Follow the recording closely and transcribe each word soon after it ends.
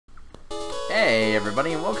Hey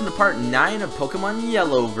everybody, and welcome to part 9 of Pokemon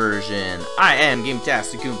Yellow version. I am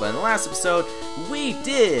Gametastic Goomba. In the last episode, we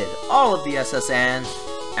did all of the SSN,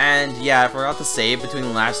 and yeah, I forgot to save before the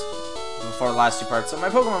last two parts, so my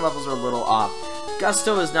Pokemon levels are a little off.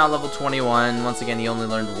 Gusto is now level 21. Once again, he only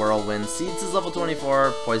learned Whirlwind. Seeds is level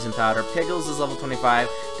 24. Poison Powder. Piggles is level 25.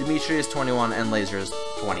 Dimitri is 21, and Laser is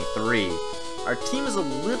 23. Our team is a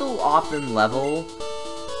little off in level,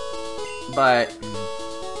 but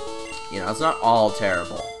you know, it's not all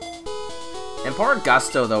terrible. And poor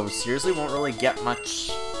Gusto, though, seriously won't really get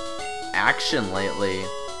much action lately.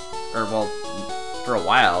 Or, well, for a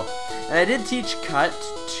while. And I did teach Cut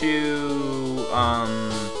to,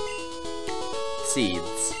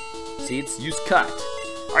 Seeds. Seeds, use Cut.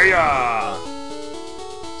 Hiya!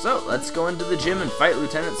 So, let's go into the gym and fight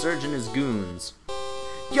Lieutenant Surge and his goons.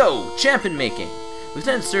 Yo, champion making!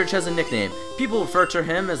 Lieutenant Surge has a nickname. People refer to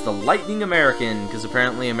him as the Lightning American, because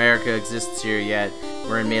apparently America exists here yet.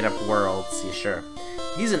 We're in made-up worlds, yeah, sure.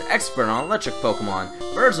 He's an expert on electric Pokemon.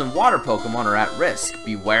 Birds and water Pokemon are at risk.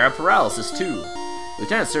 Beware of paralysis, too.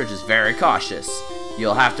 Lieutenant Surge is very cautious.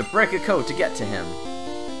 You'll have to break a code to get to him.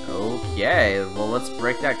 Okay, well, let's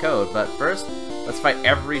break that code. But first, let's fight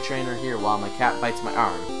every trainer here while my cat bites my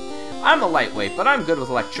arm. I'm a lightweight, but I'm good with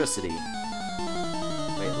electricity.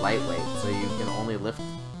 Wait, lightweight, so you can only lift...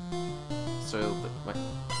 So,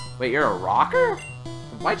 wait, you're a rocker?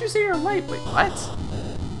 Why'd you say you're lightweight? What?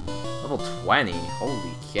 Level 20,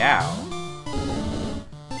 holy cow.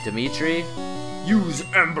 Dimitri? Use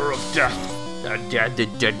Ember of Death!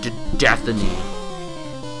 Destiny.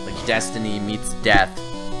 Like Destiny meets Death.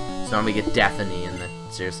 So now we get Destiny, and that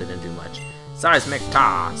seriously didn't do much. Seismic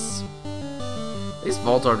Toss! At least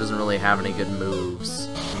Voltorb doesn't really have any good moves.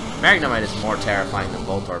 Magnemite is more terrifying than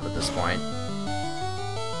Voltorb at this point.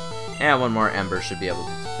 And one more Ember should be able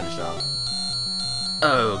to finish off.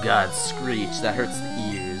 Oh god, Screech, that hurts the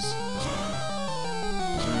ears.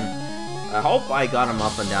 I hope I got him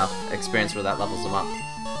up enough experience where that levels him up.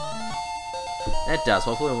 It does,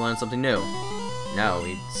 hopefully we'll learn something new. No,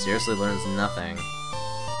 he seriously learns nothing.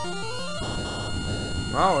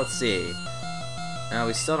 Well, let's see. No,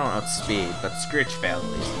 we still don't outspeed, but Screech failed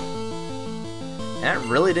at least. And that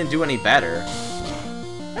really didn't do any better.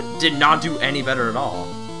 That did not do any better at all.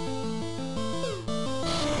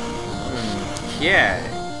 Okay.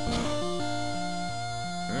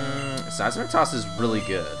 Seismic Toss is really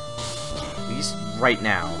good. At least right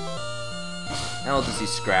now. Now we'll just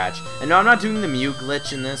use Scratch. And no, I'm not doing the Mew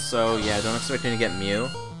glitch in this, so yeah, don't expect me to get Mew.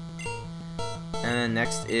 And then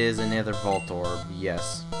next is another Voltorb,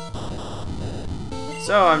 yes.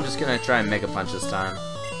 So I'm just gonna try and Mega Punch this time.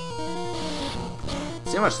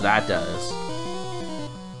 See how much that does.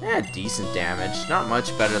 Yeah, decent damage. Not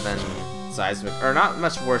much better than Seismic, or not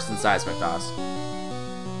much worse than Seismic Toss.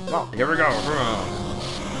 Well, here we go.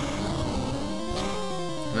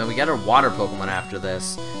 And then we get our water Pokemon after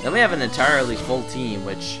this. Then we have an entirely full team,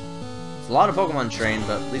 which is a lot of Pokemon trained,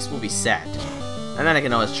 but at least we'll be set. And then I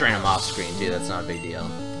can always train them off screen too, that's not a big deal.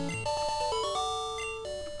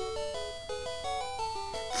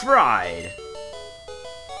 Fried!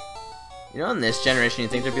 You know, in this generation, you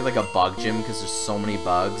think there'd be like a bug gym because there's so many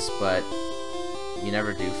bugs, but you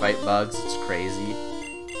never do fight bugs. It's crazy.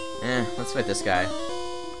 Let's fight this guy.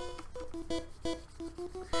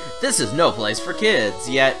 This is no place for kids,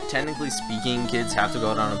 yet, technically speaking, kids have to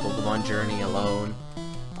go down a Pokemon journey alone,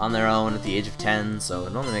 on their own at the age of 10, so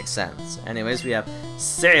it only makes sense. Anyways, we have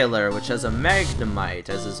Sailor, which has a Magnemite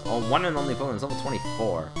as his one and only Pokemon. It's level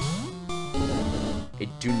 24. I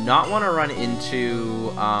do not want to run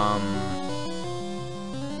into,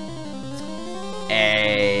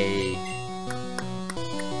 a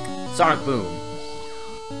Sonic Boom,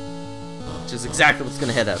 which is exactly what's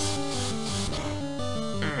gonna hit us.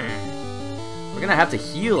 We're gonna have to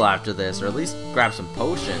heal after this, or at least grab some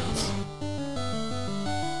potions.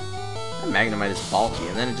 That Magnemite is bulky,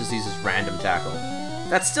 and then it just uses Random Tackle.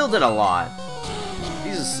 That still did a lot.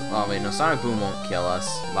 Jesus, oh wait, no, Sonic Boom won't kill us,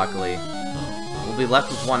 luckily. We'll be left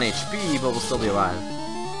with 1 HP, but we'll still be alive.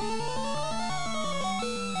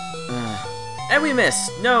 And we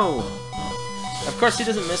missed! No! Of course he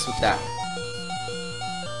doesn't miss with that.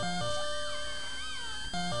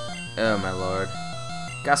 Oh my lord.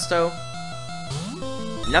 Gusto?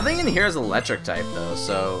 Nothing in here is electric type though,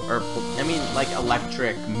 so... Or, I mean, like,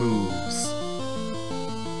 electric moves.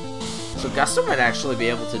 So Gusto might actually be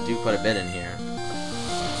able to do quite a bit in here.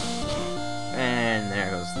 And there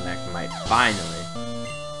goes the Magnemite, finally.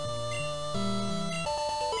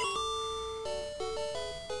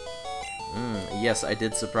 Yes, I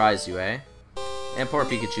did surprise you, eh? And poor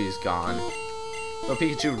Pikachu's gone. Though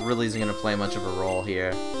Pikachu really isn't going to play much of a role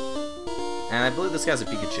here. And I believe this guy's a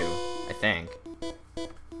Pikachu. I think.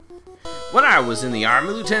 When I was in the Army,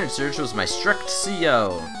 Lieutenant Surge was my strict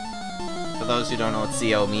CO. For those who don't know what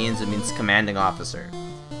CO means, it means commanding officer.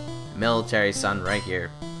 Military son right here.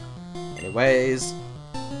 Anyways.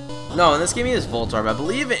 No, in this game he is Voltorb. I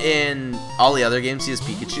believe in all the other games he is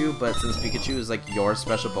Pikachu, but since Pikachu is like your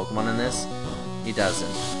special Pokemon in this, he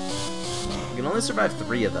doesn't. You can only survive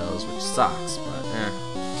 3 of those, which sucks, but eh.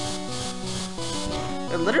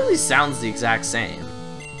 It literally sounds the exact same.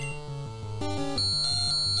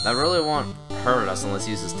 That really won't hurt us unless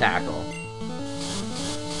he uses Tackle.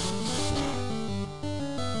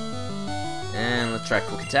 And let's try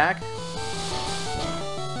Quick Attack.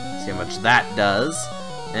 See how much that does.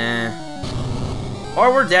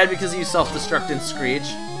 Or we're dead because you self-destruct in Screech.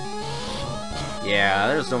 Yeah,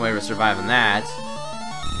 there's no way we're surviving that.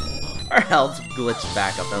 Our health glitched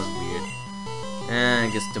back up, that was weird. And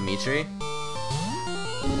I guess Dimitri.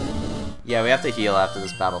 Yeah, we have to heal after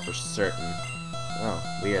this battle for certain. Oh,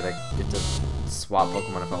 weird, I get to swap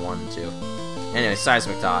Pokemon if I wanted to. Anyway,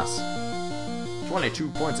 Seismic Toss. 22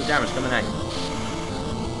 points of damage coming at you.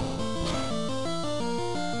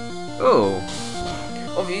 Oh.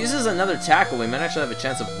 Well, if he uses another tackle, we might actually have a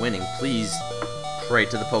chance of winning. Please pray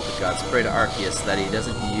to the Poké Gods. Pray to Arceus that he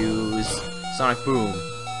doesn't use Sonic Boom.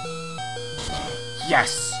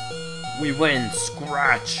 Yes! We win!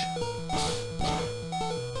 Scratch!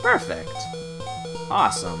 Perfect.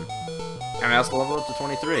 Awesome. And I also leveled up to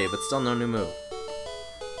 23, but still no new move.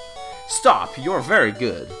 Stop! You're very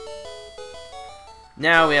good.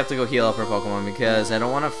 Now we have to go heal up our Pokemon because I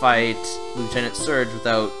don't want to fight Lieutenant Surge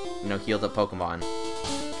without, you know, healed up Pokemon.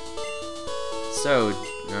 So,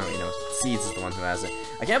 no, you know, Seeds is the one who has it.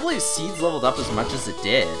 I can't believe Seeds leveled up as much as it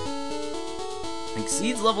did. Like,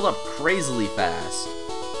 Seeds leveled up crazily fast.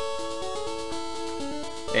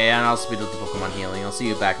 Okay, and I'll speed up the Pokemon healing. I'll see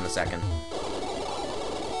you back in a second.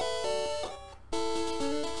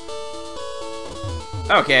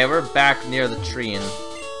 Okay, we're back near the tree and...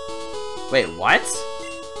 Wait, what?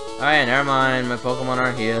 Alright, never mind. My Pokemon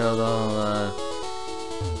are healed. I'll,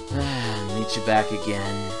 meet you back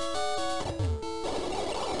again.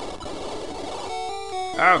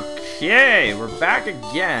 Okay, we're back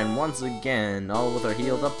again, once again, all with our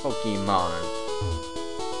healed up Pokemon.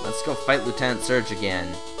 Let's go fight Lieutenant Surge again.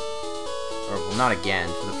 Or, well, not again,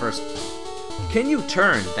 for the first... Can you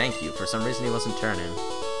turn? Thank you. For some reason he wasn't turning.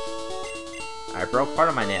 I broke part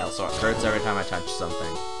of my nail, so it hurts every time I touch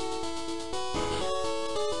something.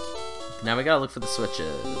 Now we gotta look for the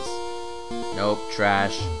switches. Nope,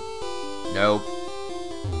 trash. Nope.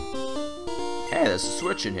 Hey, there's a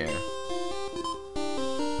switch in here.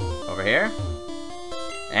 Over here.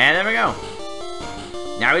 And there we go.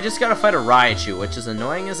 Now we just gotta fight a Raichu, which as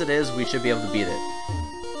annoying as it is, we should be able to beat it.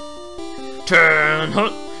 Turn!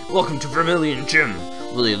 Welcome to Vermilion Gym.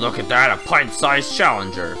 Will you look at that? A pint-sized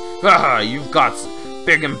challenger. Haha, you've got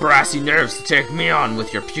big and brassy nerves to take me on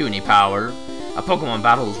with your puny power. A Pokemon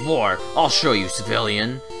battle is war. I'll show you,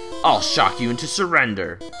 civilian. I'll shock you into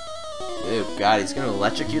surrender. Oh god, he's gonna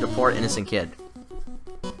electrocute a poor innocent kid.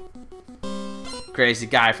 Crazy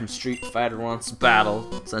guy from Street Fighter wants to battle.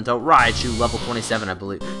 Sent out Raichu, level 27, I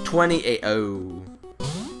believe. 28. Oh.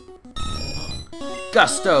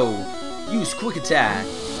 Gusto. Use Quick Attack.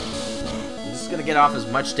 I'm just gonna get off as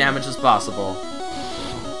much damage as possible.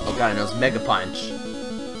 Oh god, it knows Mega Punch.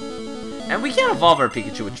 And we can't evolve our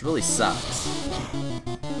Pikachu, which really sucks.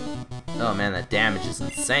 Oh man, that damage is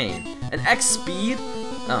insane. And X speed?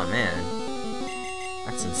 Oh man.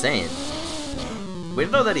 That's insane. We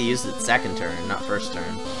didn't know that he used it second turn, not first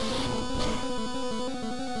turn.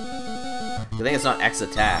 I think it's not X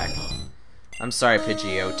attack. I'm sorry,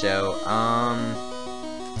 Pidgeotto.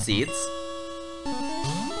 Seeds?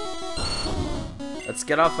 Let's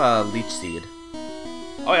get off Leech Seed.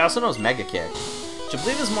 Oh, he also knows Mega Kick, which I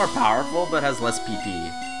believe is more powerful, but has less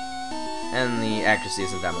PP. And the accuracy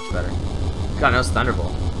isn't that much better. God knows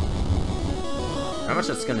Thunderbolt. How much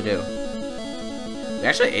that's gonna do? We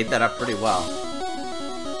actually ate that up pretty well.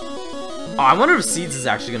 Oh, I wonder if Seeds is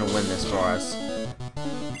actually gonna win this for us.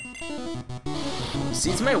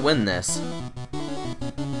 Seeds may win this.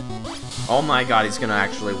 Oh my god, he's gonna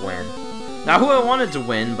actually win. Not who I wanted to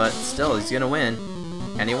win, but still, he's gonna win.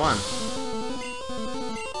 And he won.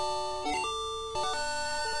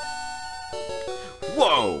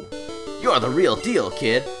 Whoa! You're the real deal,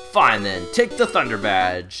 kid. Fine then, take the Thunder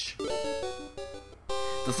Badge.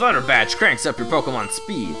 The Thunder Badge cranks up your Pokemon's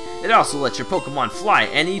speed. It also lets your Pokemon fly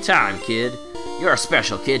anytime, kid. You're a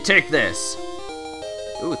special kid, take this.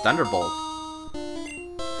 Ooh, Thunderbolt.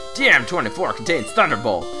 TM24 contains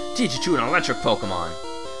Thunderbolt. Teach it to an electric Pokemon.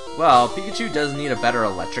 Well, Pikachu does need a better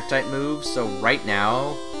electric type move, so right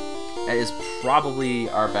now, that is probably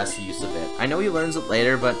our best use of it. I know he learns it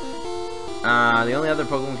later, but the only other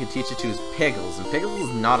Pokemon we can teach it to is Piggles, and Piggles is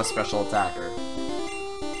not a special attacker.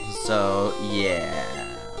 So,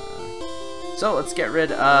 yeah. So, let's get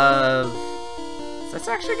rid of... Let's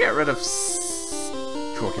actually get rid of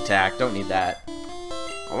Quick Attack. Don't need that.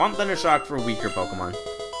 I want Thunder Shock for weaker Pokemon.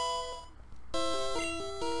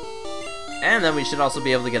 And then we should also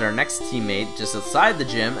be able to get our next teammate just outside the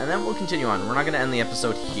gym, and then we'll continue on. We're not going to end the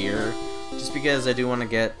episode here, just because I do want to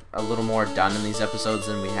get a little more done in these episodes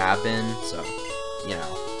than we have been, so, you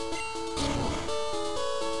know.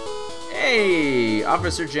 Hey,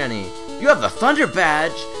 Officer Jenny, you have the Thunder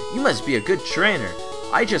Badge? You must be a good trainer.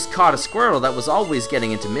 I just caught a Squirtle that was always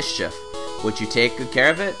getting into mischief. Would you take good care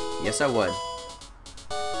of it? Yes, I would.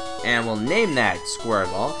 And we'll name that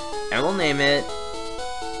Squirtle, and we'll name it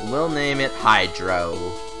Hydro.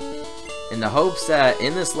 In the hopes that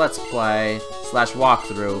in this Let's Play /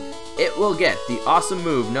 walkthrough, it will get the awesome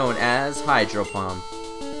move known as Hydro Pump.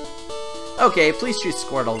 Okay, please treat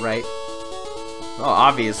Squirtle right. Well,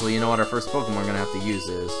 obviously, you know what our first Pokemon we're gonna have to use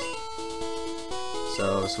is.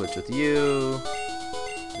 So, switch with you,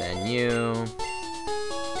 then you,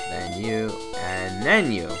 and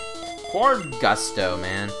then you. Poor Gusto,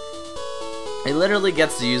 man. He literally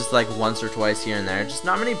gets to use like once or twice here and there. Just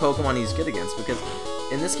not many Pokemon he's good against, because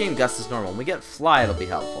in this game, Gust is normal. When we get Fly, it'll be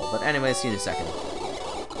helpful. But anyway, see you in a second.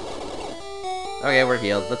 Okay, we're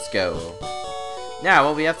healed. Let's go. Now,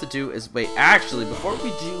 what we have to do is... Wait, actually, before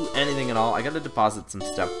we do anything at all, I gotta deposit some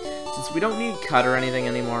stuff. Since we don't need Cut or anything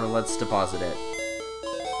anymore, let's deposit it.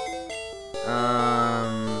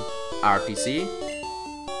 RPC.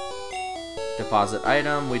 Deposit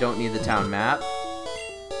item. We don't need the town map.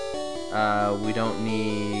 We don't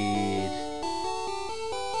need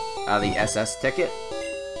the SS ticket.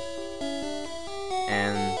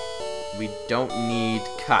 And we don't need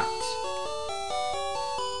Cut.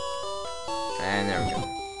 And there we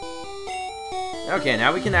go. Okay,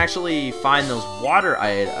 now we can actually find those water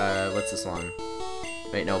what's this one?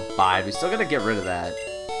 Wait, no, Bide. We still gotta get rid of that.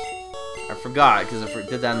 I forgot, because I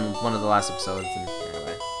did that in one of the last episodes. And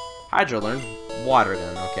anyway. Hydro learned Water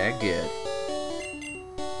Gun. Okay, good.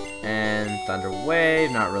 And Thunder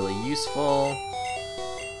Wave, not really useful.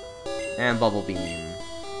 And Bubble Beam.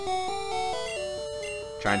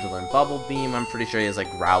 Trying to learn Bubble Beam. I'm pretty sure he has like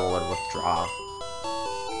Growl or Withdraw.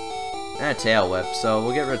 And a Tail Whip, so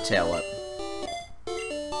we'll get rid of Tail Whip.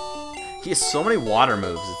 He has so many water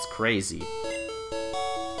moves, it's crazy.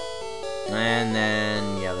 And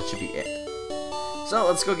then, yeah, that should be it. So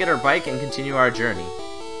let's go get our bike and continue our journey.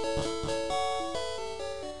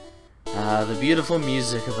 The beautiful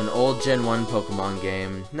music of an old Gen 1 Pokemon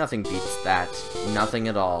game. Nothing beats that. Nothing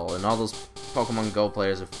at all. And all those Pokemon Go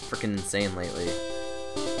players are freaking insane lately.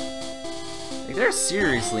 Like, they're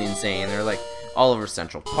seriously insane. They're like all over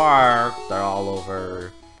Central Park. They're all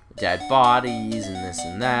over dead bodies and this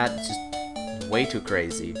and that. It's just way too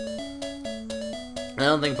crazy. I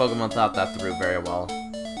don't think Pokemon thought that through very well.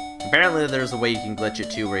 Apparently there's a way you can glitch it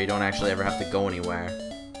too where you don't actually ever have to go anywhere.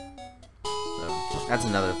 So, that's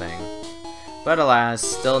another thing. But alas,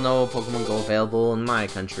 still no Pokemon Go available in my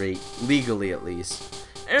country, legally at least.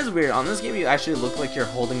 It is weird, on this game you actually look like you're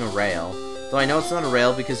holding a rail, though I know it's not a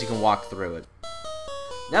rail because you can walk through it.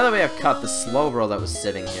 Now that we have cut, the Slowbro that was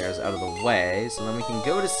sitting here is out of the way, so then we can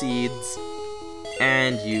go to Seeds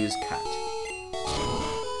and use Cut.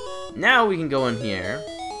 Now we can go in here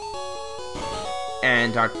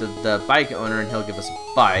and talk to the bike owner and he'll give us a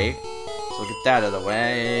bike. So we'll get that out of the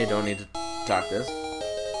way, don't need to talk this.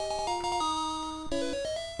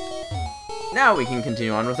 Now we can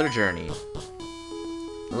continue on with our journey.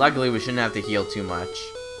 Luckily, we shouldn't have to heal too much.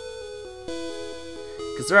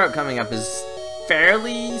 Because the route coming up is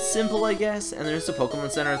fairly simple, I guess. And there's a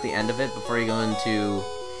Pokemon Center at the end of it before you go into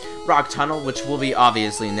Rock Tunnel, which will be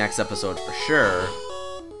obviously next episode for sure.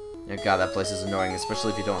 Oh god, that place is annoying,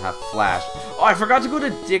 especially if you don't have Flash. Oh, I forgot to go to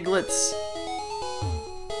Diglet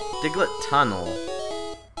Tunnel.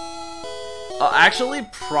 I'll actually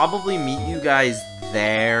probably meet you guys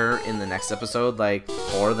there in the next episode, like,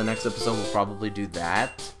 or the next episode we'll probably do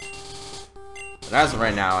that. But as of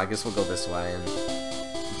right now, I guess we'll go this way, and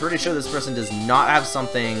I'm pretty sure this person does not have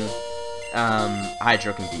something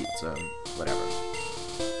Hydro can beat, so whatever.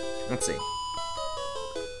 Let's see.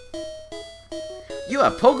 You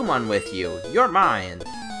have Pokemon with you. You're mine.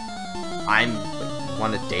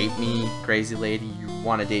 Want to date me, crazy lady? You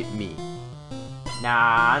want to date me?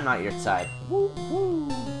 Nah, I'm not your type. Woo woo.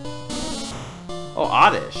 Oh,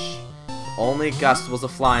 Oddish. If only Gust was a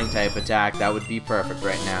flying type attack, that would be perfect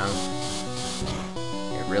right now.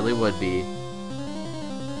 Here really would be.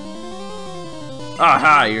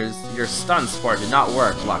 Aha! Your stun support did not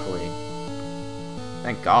work, luckily.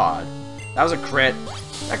 Thank God. That was a crit.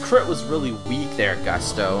 That crit was really weak there,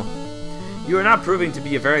 Gusto. You are not proving to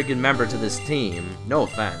be a very good member to this team. No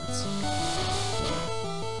offense.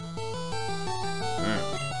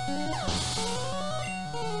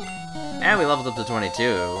 And we leveled up to 22.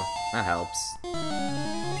 That helps.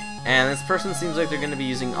 And this person seems like they're going to be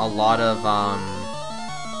using a lot of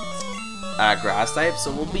grass types,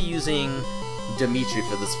 so we'll be using Dimitri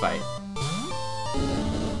for this fight.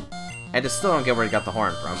 I just still don't get where he got the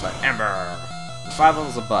horn from, but Ember! 5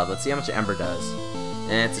 levels above. Let's see how much Ember does.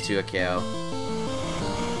 And it's a 2 KO.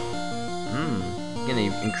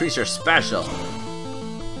 Gonna increase your special.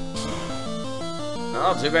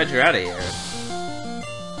 Oh, too bad you're out of here.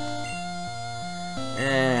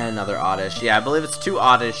 And another Oddish. Yeah, I believe it's 2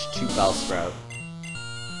 Oddish, 2 Bellsprout.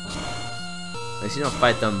 At least you don't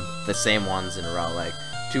fight them the same ones in a row, like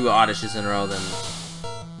 2 Oddishes in a row, then...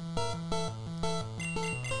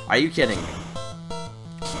 Are you kidding me?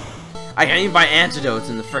 I can't even buy antidotes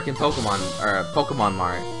in the frickin' Pokemon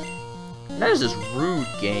Mart. That is just rude,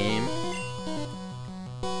 game.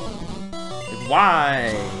 Like,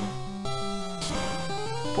 why?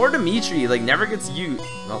 Poor Dimitri, like, never gets used.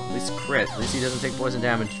 Well, at least crit. At least he doesn't take poison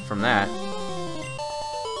damage from that.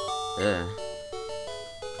 Ugh.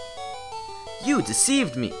 You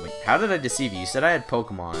deceived me! Wait, how did I deceive you? You said I had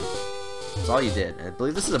Pokemon. That's all you did. I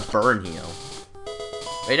believe this is a burn heal.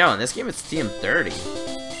 Wait, no, in this game it's TM30.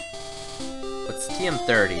 What's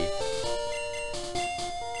TM30?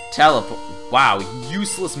 Teleport. Wow,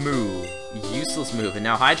 useless move. Useless move. And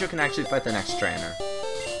now Hydro can actually fight the next trainer.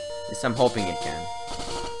 At least I'm hoping it can.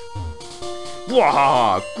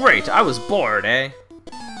 Wah! Great, I was bored, eh?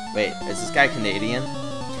 Wait, is this guy Canadian?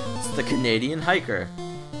 It's the Canadian hiker.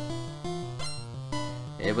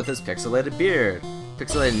 With his pixelated beard.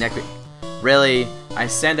 Pixelated neck beard. Really? I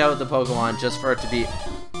send out the Pokemon just for it to be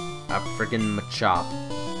a freaking Machop.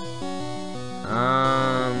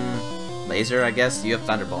 Laser, I guess. You have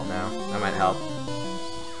Thunderbolt now. That might help.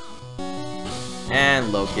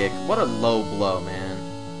 And low kick. What a low blow, man.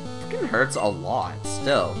 Freaking hurts a lot,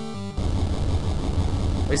 still.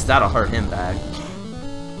 At least that'll hurt him back.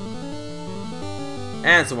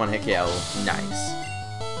 And it's a 1-hit KO. Nice.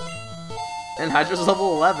 And Hydra's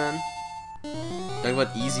level 11. Talking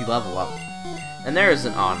about easy level up. And there's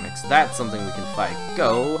an Onyx. That's something we can fight.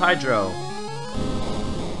 Go, Hydro!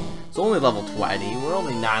 It's only level 20. We're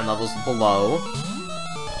only 9 levels below.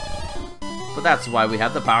 But that's why we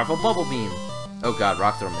have the powerful Bubble Beam. Oh god,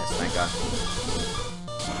 Rock Throw missed. Thank god.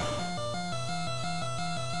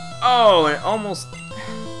 Oh, and it almost...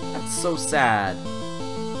 That's so sad.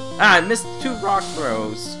 Ah, I missed 2 Rock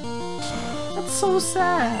Throws. That's so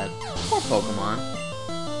sad. Poor Pokemon.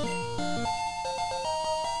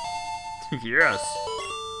 Yes.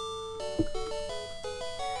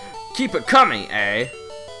 Keep it coming, eh?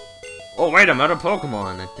 Oh wait, I'm out of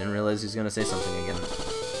Pokemon. I didn't realize he was gonna say something again.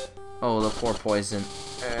 Oh, the poor poison.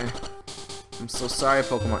 I'm so sorry,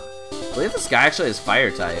 Pokemon. I believe this guy actually has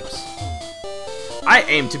fire types. I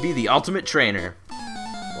aim to be the ultimate trainer.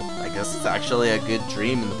 Well, I guess it's actually a good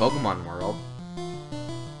dream in the Pokemon world.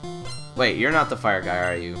 Wait, you're not the fire guy,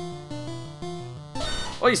 are you?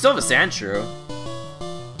 Oh, you still have a Sandshrew.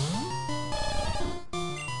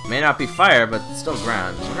 May not be fire, but it's still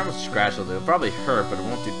ground. I wonder how much scratch will do. It'll probably hurt, but it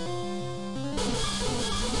won't do...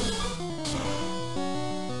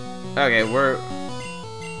 Okay, we're...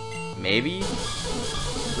 Maybe?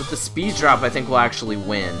 With the speed drop, I think we'll actually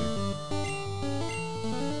win.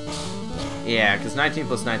 Yeah, because 19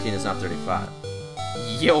 plus 19 is not 35.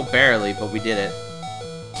 Yo, barely, but we did it.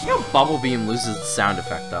 You know Bubble Beam loses its sound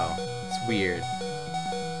effect, though. It's weird.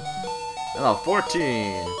 Hello,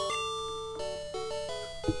 14.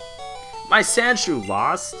 My Sandshrew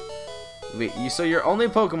lost? Wait, so your only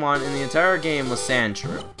Pokemon in the entire game was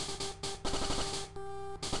Sandshrew.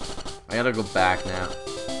 I gotta go back now.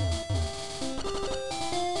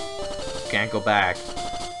 Can't go back.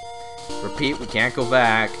 Repeat, we can't go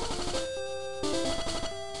back.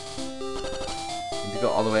 Need to go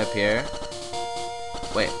all the way up here.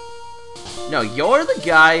 Wait. No, you're the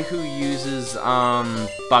guy who uses,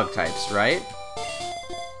 bug types, right?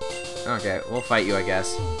 Okay, we'll fight you, I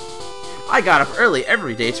guess. I got up early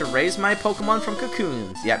every day to raise my Pokemon from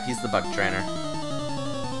cocoons. Yep, he's the bug trainer.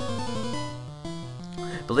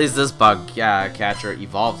 Believes this bug catcher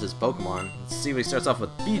evolved his Pokemon. Let's see what he starts off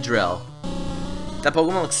with. Beedrill. That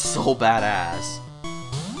Pokemon looks so badass.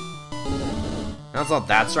 Now, it's not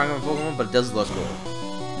that strong of a Pokemon, but it does look cool.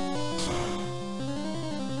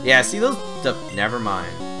 Yeah, see those? Never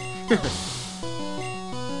mind.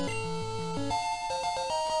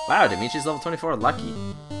 Wow, Dimitri's level 24. Lucky.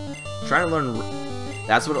 Trying to learn...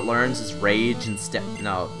 That's what it learns is rage instead.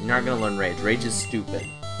 No, you're not gonna learn rage. Rage is stupid.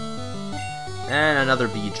 And another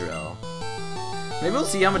B drill. Maybe we'll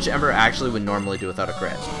see how much Ember actually would normally do without a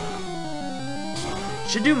crit.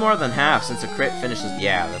 Should do more than half since a crit finishes...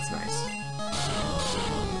 Yeah, that's nice.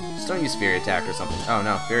 Just don't use Fury Attack or something. Oh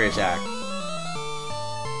no, Fury Attack.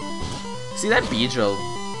 See, that B drill,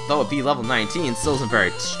 though it be level 19, still isn't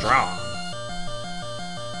very strong.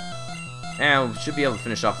 And we should be able to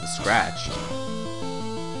finish off with a scratch.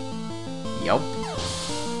 Yup.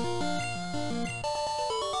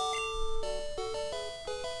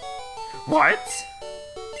 What?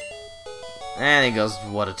 And he goes,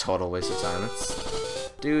 what a total waste of time.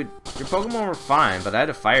 Dude, your Pokemon were fine, but I had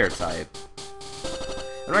a fire type.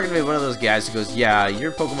 I'm not gonna be one of those guys who goes, yeah,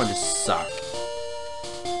 your Pokemon just suck.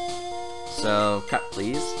 So, cut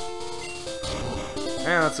please.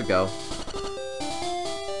 And let's go.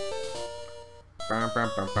 Okay,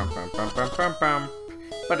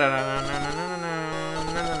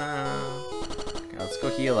 let's go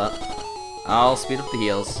heal up. I'll speed up the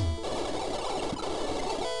heals.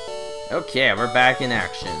 Okay, we're back in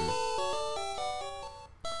action.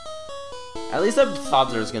 At least I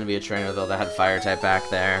thought there was going to be a trainer, though, that had fire type back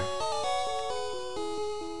there.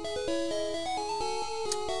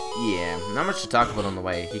 Yeah, not much to talk about on the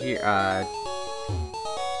way. I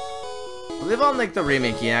believe on, like, the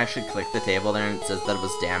remake, you can actually click the table there and it says that it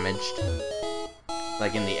was damaged.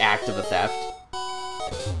 Like, in the act of a theft.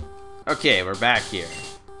 Okay, we're back here.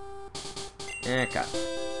 Cut.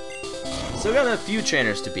 Still got a few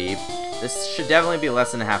trainers to beat. This should definitely be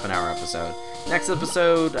less than a half-an-hour episode. Next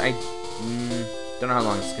episode, I don't know how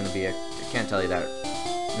long it's gonna be. I can't tell you that.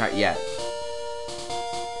 Not yet.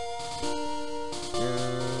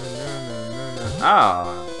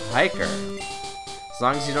 Oh, Hiker. As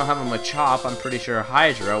long as you don't have a Machop, I'm pretty sure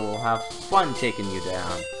Hydra will have fun taking you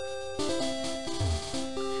down.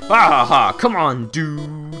 Ha ha! Come on,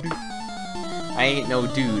 dude! I ain't no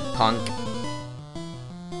dude, punk.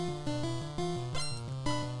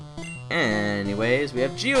 Anyways, we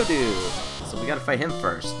have Geodude. So we gotta fight him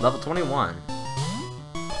first. Level 21.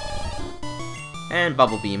 And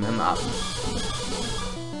Bubble Beam him up.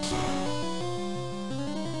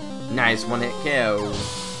 Nice one-hit KO.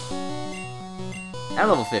 And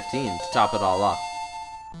level 15 to top it all up.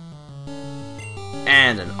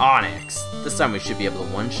 And an Onix. This time we should be able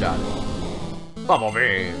to one-shot it. Bubble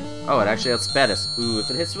Beam. Oh, it actually outsped us. Ooh, if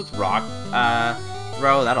it hits with Rock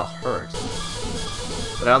Throw, that'll hurt.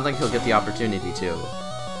 But I don't think he'll get the opportunity to.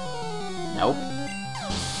 Nope.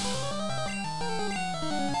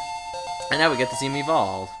 And now we get to see him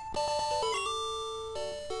evolve.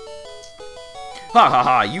 Ha ha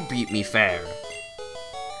ha, you beat me fair.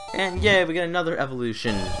 And yeah, we get another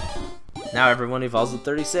evolution. Now everyone evolves with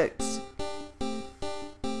 36.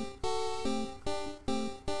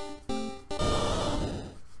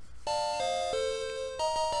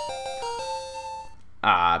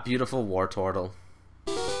 Ah, beautiful Wartortle.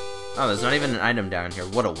 Oh, there's not even an item down here.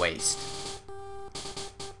 What a waste.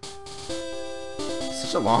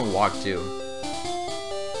 Such a long walk, too.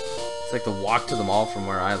 It's like the walk to the mall from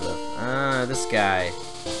where I live. This guy.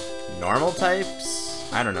 Normal types?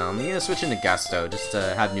 I don't know. I'm gonna switch into Gusto just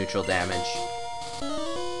to have neutral damage.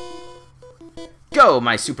 Go,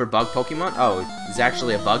 my super bug Pokemon! Oh, he's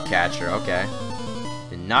actually a bug catcher. Okay.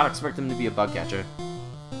 Did not expect him to be a bug catcher.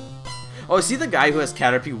 Oh, is he the guy who has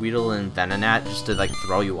Caterpie, Weedle, and Venonat just to, like,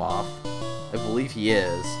 throw you off? I believe he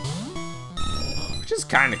is. Which is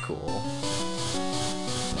kind of cool.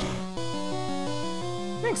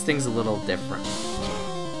 Makes things a little different.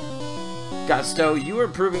 Gusto, you are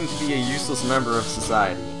proving to be a useless member of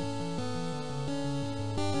society.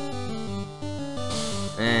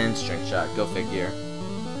 And Strength Shot, go figure.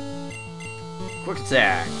 Quick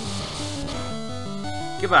Attack.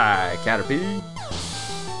 Goodbye, Caterpie.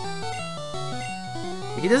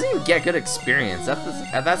 He doesn't even get good experience. That's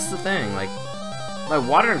the thing. Like, my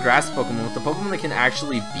Water and Grass Pokemon, with the Pokemon that can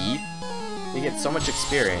actually beat, they get so much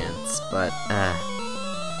experience. But,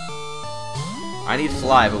 I need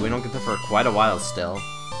Fly, but we don't get them for quite a while still.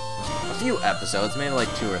 A few episodes, maybe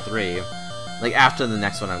like 2 or 3. Like, after the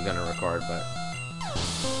next one I'm gonna record, but...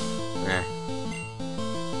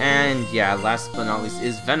 And, yeah, last but not least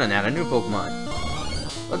is Venonat, a new Pokemon.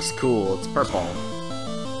 Looks cool. It's purple.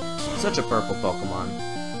 Such a purple Pokemon.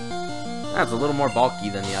 That's a little more bulky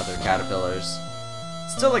than the other caterpillars.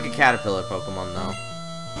 Still like a caterpillar Pokemon, though.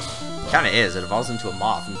 Kinda is. It evolves into a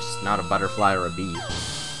moth and just not a butterfly or a bee.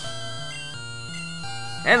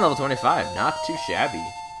 And level 25. Not too shabby.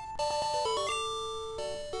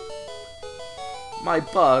 My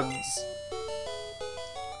bugs.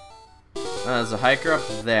 There's a hiker up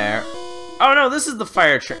there. Oh no, this is the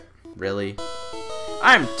fire train. Really?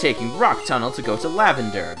 I'm taking Rock Tunnel to go to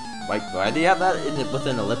Lavender. Why do you have that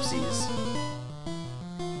within ellipses?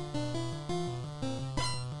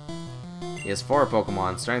 He has 4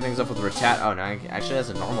 Pokemon, starting things off with Rattata. Oh, no, he actually has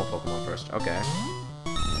a normal Pokemon first. Okay.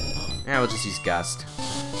 Yeah, we'll just use Gust.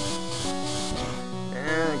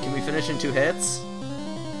 Can we finish in 2 hits?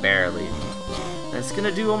 Barely. It's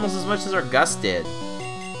gonna do almost as much as our Gust did.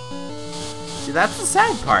 See, that's the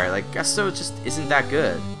sad part. Like, Gusto just isn't that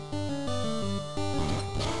good.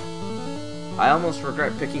 I almost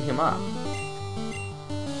regret picking him up.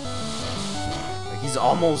 Like, he's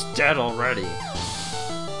almost dead already.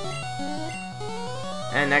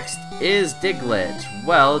 And next is Diglett.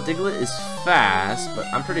 Well, Diglett is fast, but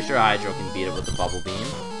I'm pretty sure Hydro can beat it with the Bubble Beam.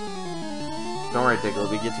 Don't worry, Diglett,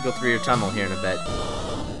 we get to go through your tunnel here in a bit.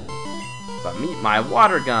 But meet my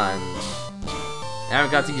Water Gun! I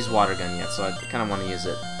haven't got to use Water Gun yet, so I kind of want to use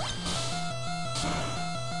it.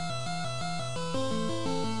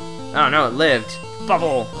 Oh no, it lived!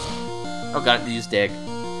 Bubble! Oh god, use Dig.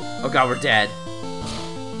 Oh god, we're dead.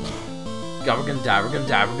 God, we're gonna die, we're gonna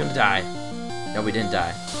die, we're gonna die. No, we didn't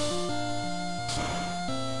die.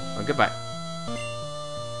 Oh, goodbye.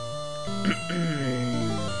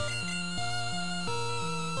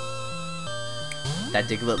 That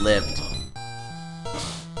Diglett lived.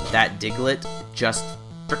 That Diglett just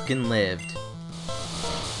frickin' lived.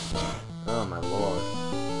 Oh my lord.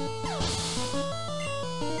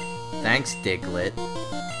 Thanks, Diglett.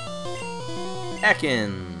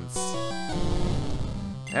 Ekans!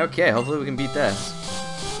 Okay, hopefully we can beat this.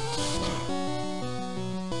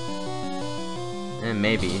 And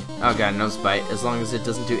maybe. Oh god, no spite. As long as it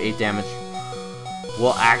doesn't do 8 damage,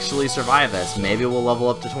 we'll actually survive this. Maybe we'll level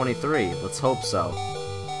up to 23. Let's hope so.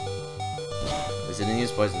 At least it didn't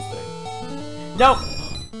use Poison Sting. Nope!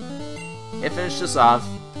 It finished us off.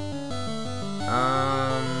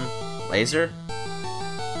 Laser?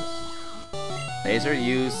 Laser,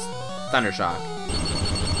 use Thunder Shock.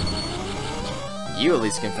 You at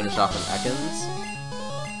least can finish off an Ekans.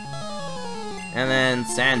 And then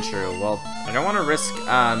Sandshrew. Well, I don't want to risk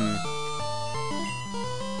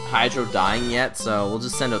Hydro dying yet, so we'll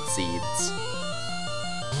just send out Seeds.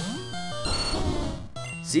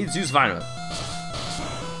 Seeds use Vine.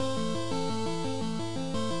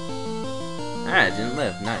 Ah, it didn't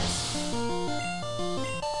live. Nice.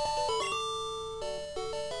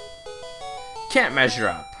 Can't measure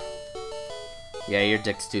up. Yeah, your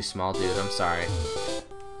dick's too small, dude. I'm sorry.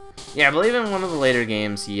 Yeah, I believe in one of the later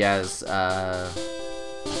games he has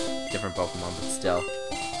different Pokemon, but still.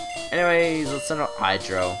 Anyways, let's send out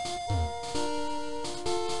Hydro.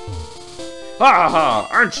 Ha ha!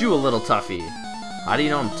 Aren't you a little toughy? How do you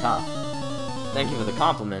know I'm tough? Thank you for the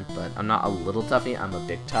compliment, but I'm not a little toughy, I'm a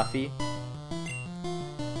big toughy.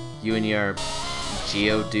 You and your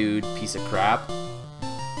Geodude piece of crap.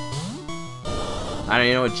 I don't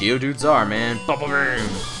even know what Geodudes are, man. Bubble Beam!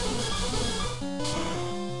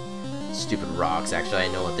 Stupid rocks. Actually, I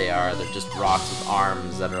know what they are. They're just rocks with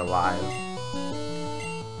arms that are alive.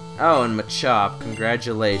 Oh, and Machop,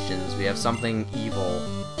 congratulations. We have something evil.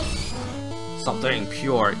 Something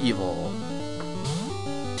pure evil.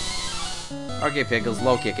 Okay, Pickles,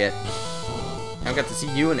 low kick it. I haven't got to see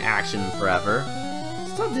you in action forever.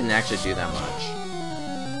 Still didn't actually do that much.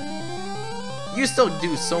 You still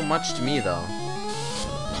do so much to me, though.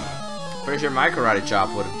 Pretty sure my Karate Chop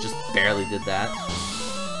would have just barely did that.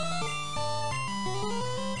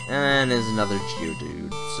 And there's another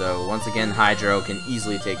Geodude. So once again, Hydro can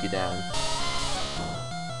easily take you down.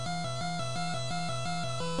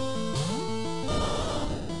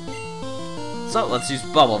 So let's use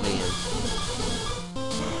Bubble Beam.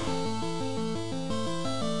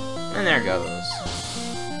 And there goes.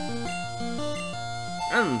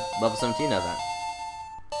 And level 17 of that.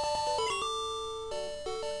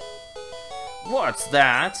 What's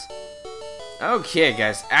that? Okay,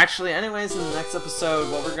 guys. Actually, anyways, in the next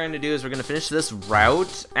episode, what we're going to do is we're going to finish this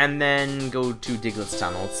route and then go to Diglett's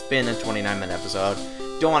Tunnel. It's been a 29-minute episode.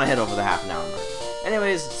 Don't want to hit over the half an hour mark.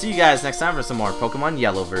 Anyways, see you guys next time for some more Pokemon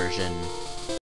Yellow version.